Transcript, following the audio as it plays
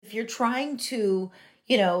If you're trying to,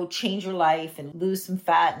 change your life and lose some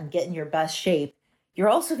fat and get in your best shape, you're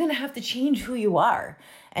also going to have to change who you are.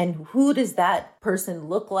 And who does that person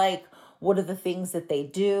look like? What are the things that they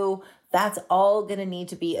do? That's all going to need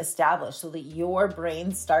to be established so that your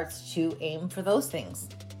brain starts to aim for those things.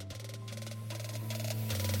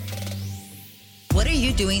 What are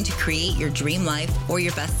you doing to create your dream life or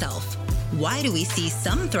your best self? Why do we see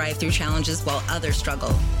some thrive through challenges while others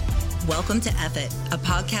struggle? Welcome to F It, a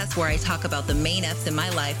podcast where I talk about the main F's in my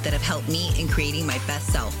life that have helped me in creating my best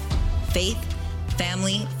self. Faith,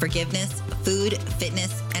 family, forgiveness, food,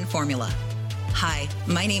 fitness, and formula. Hi,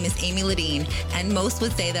 my name is Amy Ledeen, and most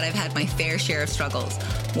would say that I've had my fair share of struggles.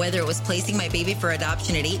 Whether it was placing my baby for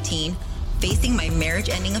adoption at 18, facing my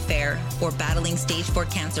marriage-ending affair, or battling stage 4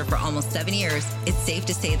 cancer for almost 7 years, it's safe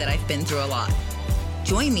to say that I've been through a lot.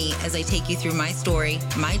 Join me as I take you through my story,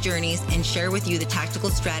 my journeys, and share with you the tactical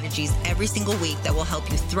strategies every single week that will help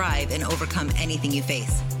you thrive and overcome anything you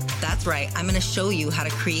face. That's right, I'm going to show you how to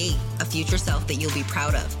create a future self that you'll be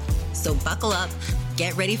proud of. So buckle up,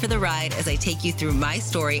 get ready for the ride as I take you through my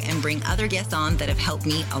story and bring other guests on that have helped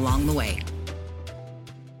me along the way.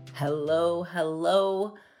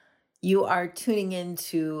 Hello. You are tuning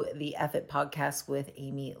into the F It podcast with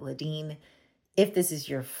Amy Ledeen. If this is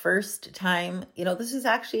your first time, this is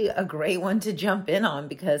actually a great one to jump in on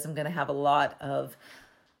because I'm going to have a lot of,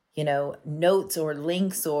 notes or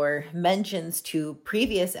links or mentions to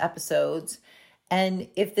previous episodes. And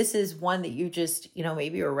if this is one that you just,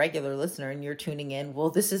 maybe you're a regular listener and you're tuning in, well,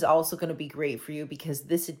 this is also going to be great for you because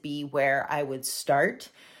this would be where I would start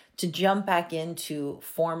to jump back into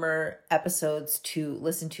former episodes to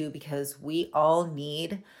listen to because we all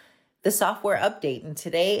need the software update. And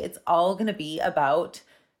today it's all going to be about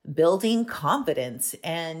building confidence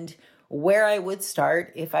and where I would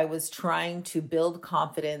start if I was trying to build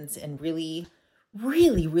confidence and really,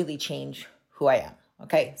 really, really change who I am.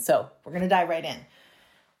 Okay, so we're going to dive right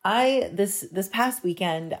in. This past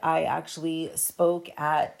weekend, I actually spoke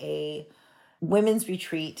at a women's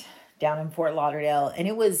retreat down in Fort Lauderdale, and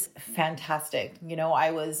it was fantastic. I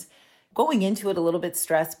was going into it a little bit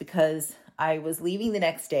stressed because I was leaving the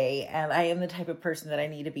next day, and I am the type of person that I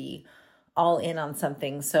need to be all in on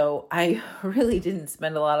something. So I really didn't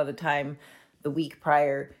spend a lot of the time the week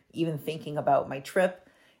prior even thinking about my trip.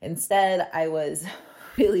 Instead, I was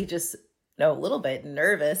really just a little bit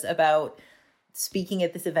nervous about speaking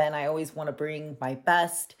at this event. I always want to bring my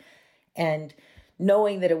best, and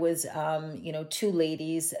knowing that it was, two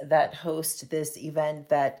ladies that host this event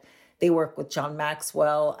that they work with John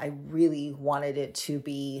Maxwell, I really wanted it to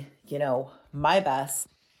be, my best,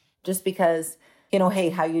 just because, hey,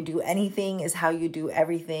 how you do anything is how you do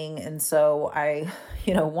everything. And so I,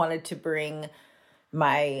 wanted to bring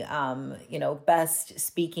my, best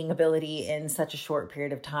speaking ability in such a short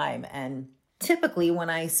period of time. And typically when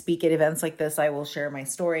I speak at events like this, I will share my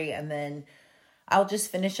story and then I'll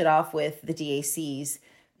just finish it off with the DACs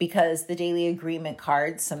because the daily agreement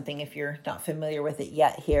cards, something if you're not familiar with it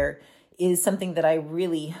yet here, is something that I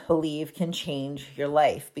really believe can change your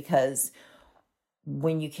life because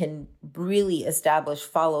when you can really establish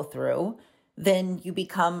follow through, then you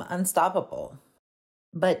become unstoppable.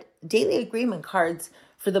 But daily agreement cards,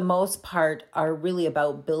 for the most part, are really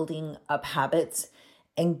about building up habits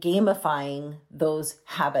and gamifying those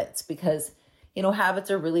habits because,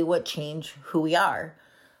 habits are really what change who we are.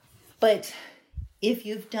 But if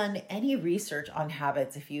you've done any research on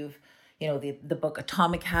habits, if you've, the book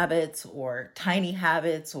Atomic Habits or Tiny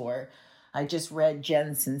Habits, or I just read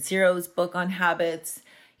Jen Sincero's book on habits,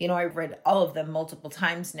 I've read all of them multiple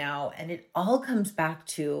times now, and it all comes back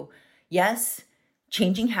to, yes,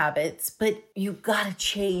 changing habits, but you got to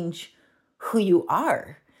change who you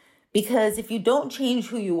are. Because if you don't change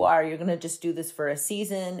who you are, you're going to just do this for a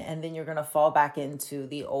season and then you're going to fall back into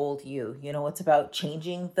the old you. It's about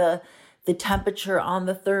changing the temperature on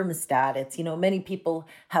the thermostat. It's, many people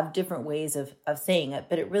have different ways of saying it,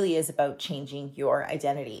 but it really is about changing your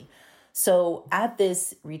identity. So at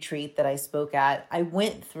this retreat that I spoke at, I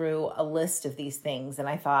went through a list of these things and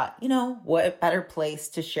I thought, what better place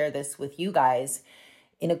to share this with you guys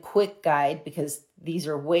in a quick guide because these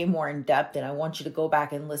are way more in depth and I want you to go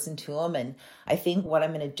back and listen to them. And I think what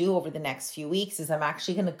I'm going to do over the next few weeks is I'm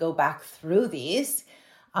actually going to go back through these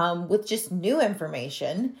with just new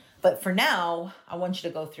information. But for now, I want you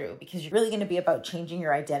to go through because you're really going to be about changing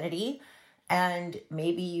your identity. And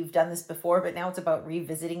maybe you've done this before, but now it's about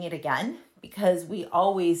revisiting it again because we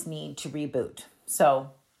always need to reboot.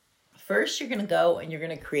 So first, you're going to go and you're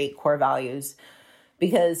going to create core values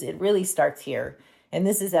because it really starts here. And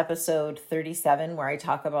this is episode 37 where I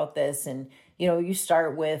talk about this. And, you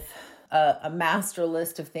start with a master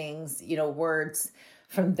list of things, words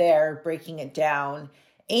from there, breaking it down,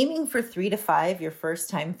 aiming for 3 to 5 your first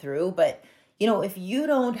time through. But, if you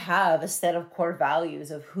don't have a set of core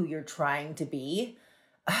values of who you're trying to be,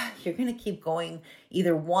 you're going to keep going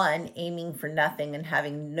either one, aiming for nothing and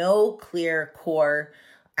having no clear core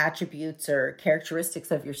attributes or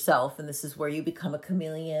characteristics of yourself. And this is where you become a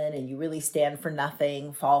chameleon and you really stand for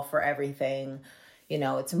nothing, fall for everything.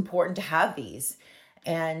 It's important to have these.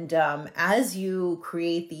 And as you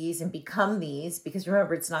create these and become these, because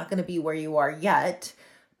remember, it's not going to be where you are yet,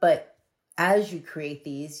 but as you create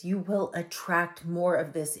these, you will attract more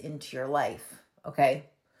of this into your life. Okay.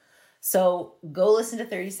 So go listen to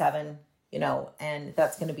 37, and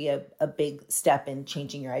that's going to be a big step in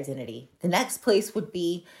changing your identity. The next place would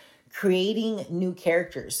be creating new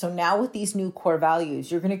characters. So now with these new core values,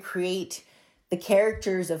 you're going to create the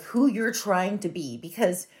characters of who you're trying to be,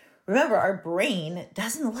 because remember, our brain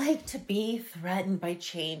doesn't like to be threatened by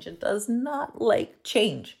change. It does not like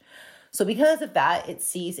change. So because of that, it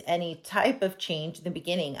sees any type of change in the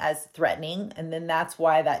beginning as threatening. And then that's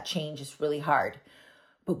why that change is really hard.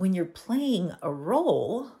 But when you're playing a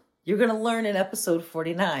role, you're going to learn in episode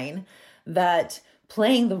 49 that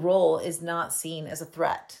playing the role is not seen as a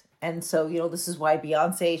threat. And so, this is why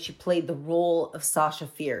Beyonce, she played the role of Sasha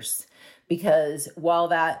Fierce, because while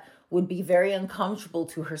that would be very uncomfortable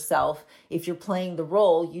to herself, if you're playing the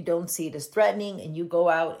role, you don't see it as threatening and you go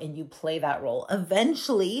out and you play that role.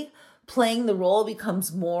 Eventually, playing the role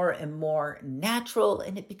becomes more and more natural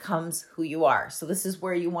and it becomes who you are. So this is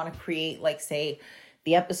where you want to create, like, say,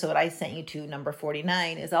 the episode I sent you to, number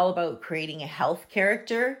 49, is all about creating a health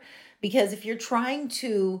character. Because if you're trying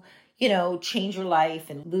to, change your life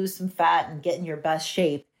and lose some fat and get in your best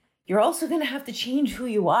shape, you're also going to have to change who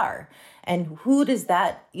you are. And who does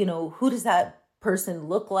that person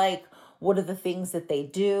look like? What are the things that they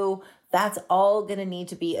do? That's all going to need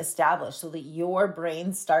to be established so that your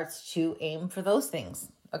brain starts to aim for those things.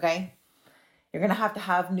 Okay. You're going to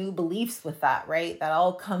have new beliefs with that, right? That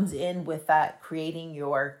all comes in with that creating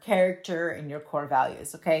your character and your core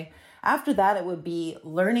values, okay? After that, it would be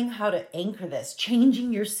learning how to anchor this,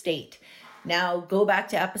 changing your state. Now, go back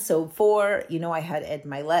to episode 4. I had Ed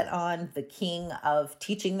Milet on, the king of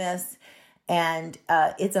teaching this, and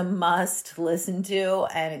it's a must listen to,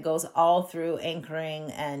 and it goes all through anchoring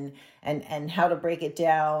and how to break it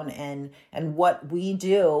down and what we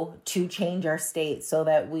do to change our state so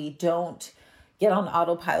that we don't get on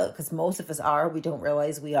autopilot, because most of us are. We don't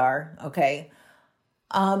realize we are, okay?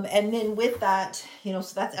 And then with that, so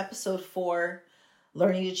that's episode 4,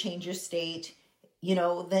 learning to change your state.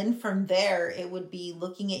 Then from there, it would be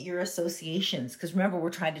looking at your associations, because remember, we're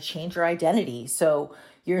trying to change your identity. So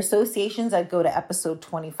your associations, I'd go to episode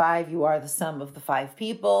 25. You are the sum of the 5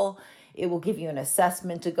 people. It will give you an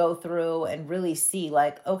assessment to go through and really see,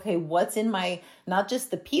 like, okay, what's in my, not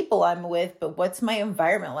just the people I'm with, but what's my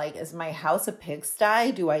environment like? Is my house a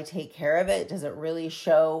pigsty? Do I take care of it? Does it really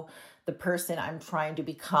show the person I'm trying to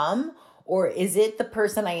become? Or is it the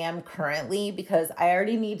person I am currently? Because I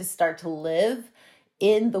already need to start to live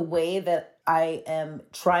in the way that I am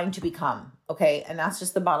trying to become. Okay. And that's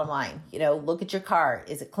just the bottom line. Look at your car.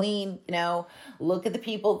 Is it clean? Look at the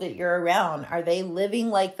people that you're around. Are they living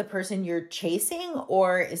like the person you're chasing,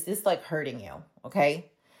 or is this like hurting you?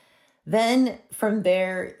 Okay. Then from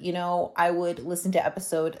there, I would listen to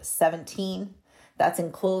episode 17. That's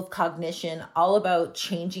Enclothed Cognition, all about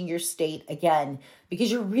changing your state again,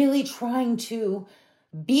 because you're really trying to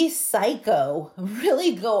be psycho,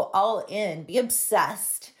 really go all in, be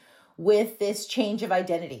obsessed with this change of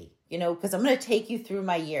identity, because I'm going to take you through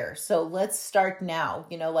my year. So let's start now,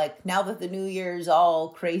 like now that the new year's all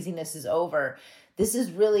craziness is over, this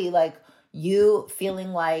is really like you feeling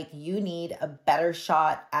like you need a better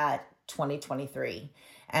shot at 2023.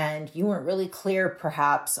 And you weren't really clear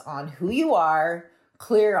perhaps on who you are,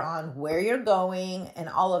 clear on where you're going and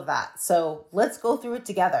all of that. So let's go through it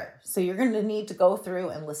together. So you're going to need to go through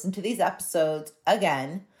and listen to these episodes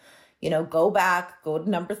again. Go back, go to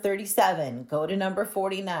number 37, go to number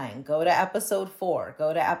 49, go to episode 4,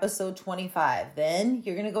 go to episode 25. Then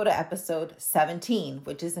you're going to go to episode 17,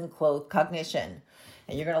 which is Enclothed Cognition.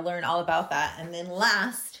 And you're going to learn all about that. And then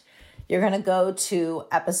last, you're going to go to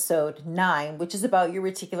episode 9, which is about your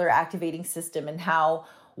reticular activating system and how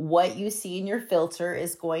what you see in your filter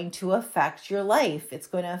is going to affect your life. It's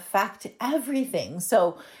going to affect everything.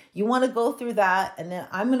 So you want to go through that. And then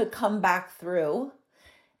I'm going to come back through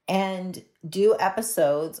and do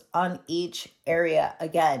episodes on each area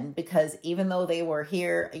again, because even though they were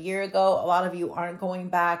here a year ago, a lot of you aren't going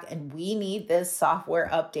back, and we need this software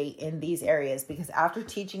update in these areas, because after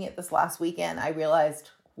teaching it this last weekend, I realized,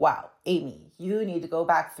 wow, Amy, you need to go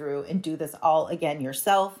back through and do this all again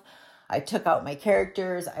yourself. I took out my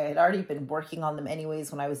characters. I had already been working on them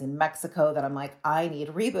anyways when I was in Mexico, that I'm like, I need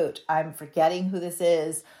a reboot. I'm forgetting who this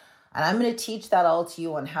is. And I'm going to teach that all to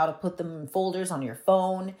you on how to put them in folders on your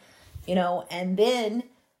phone, and then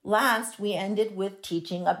last, we ended with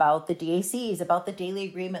teaching about the DACs, about the daily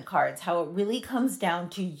agreement cards, how it really comes down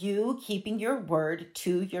to you keeping your word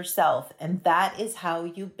to yourself. And that is how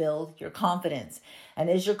you build your confidence. And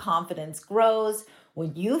as your confidence grows,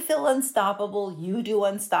 when you feel unstoppable, you do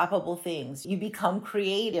unstoppable things. You become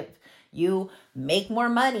creative. You make more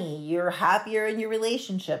money. You're happier in your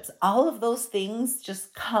relationships. All of those things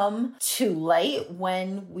just come to light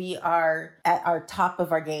when we are at our top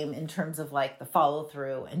of our game in terms of like the follow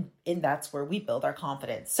through. And that's where we build our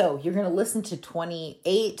confidence. So you're going to listen to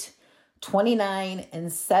 28, 29,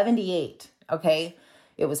 and 78. Okay.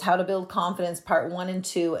 It was How to Build Confidence, part 1 and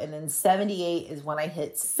 2. And then 78 is when I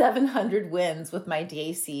hit 700 wins with my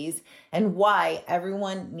DACs, and why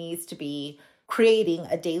everyone needs to be creating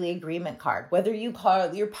a daily agreement card. Whether you call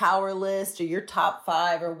it your power list or your top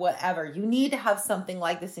 5 or whatever, you need to have something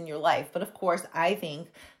like this in your life. But of course, I think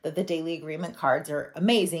that the daily agreement cards are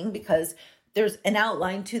amazing because there's an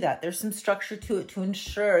outline to that. There's some structure to it to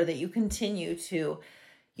ensure that you continue to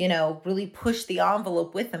really push the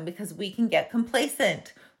envelope with them, because we can get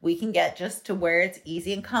complacent. We can get just to where it's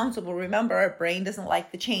easy and comfortable. Remember, our brain doesn't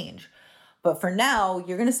like the change. But for now,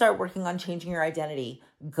 you're going to start working on changing your identity.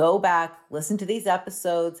 Go back, listen to these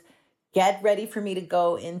episodes, get ready for me to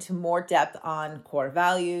go into more depth on core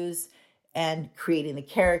values and creating the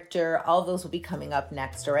character. All of those will be coming up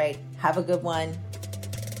next. All right. Have a good one.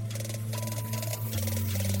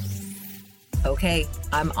 Okay,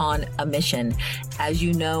 I'm on a mission. As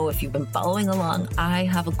you know, if you've been following along, I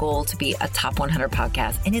have a goal to be a top 100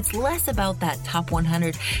 podcast. And it's less about that top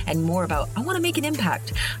 100 and more about, I want to make an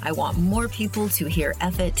impact. I want more people to hear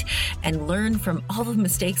Effort and learn from all the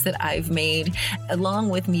mistakes that I've made, along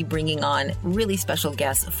with me bringing on really special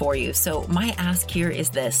guests for you. So my ask here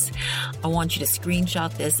is this. I want you to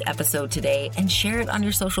screenshot this episode today and share it on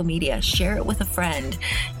your social media. Share it with a friend,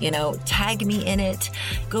 tag me in it.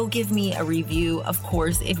 Go give me a review, of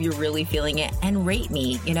course, if you're really feeling it, and rate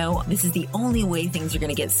me. This is the only way things are going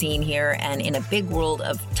to get seen here. And in a big world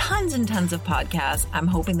of tons and tons of podcasts, I'm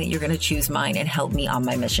hoping that you're going to choose mine and help me on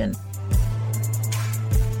my mission.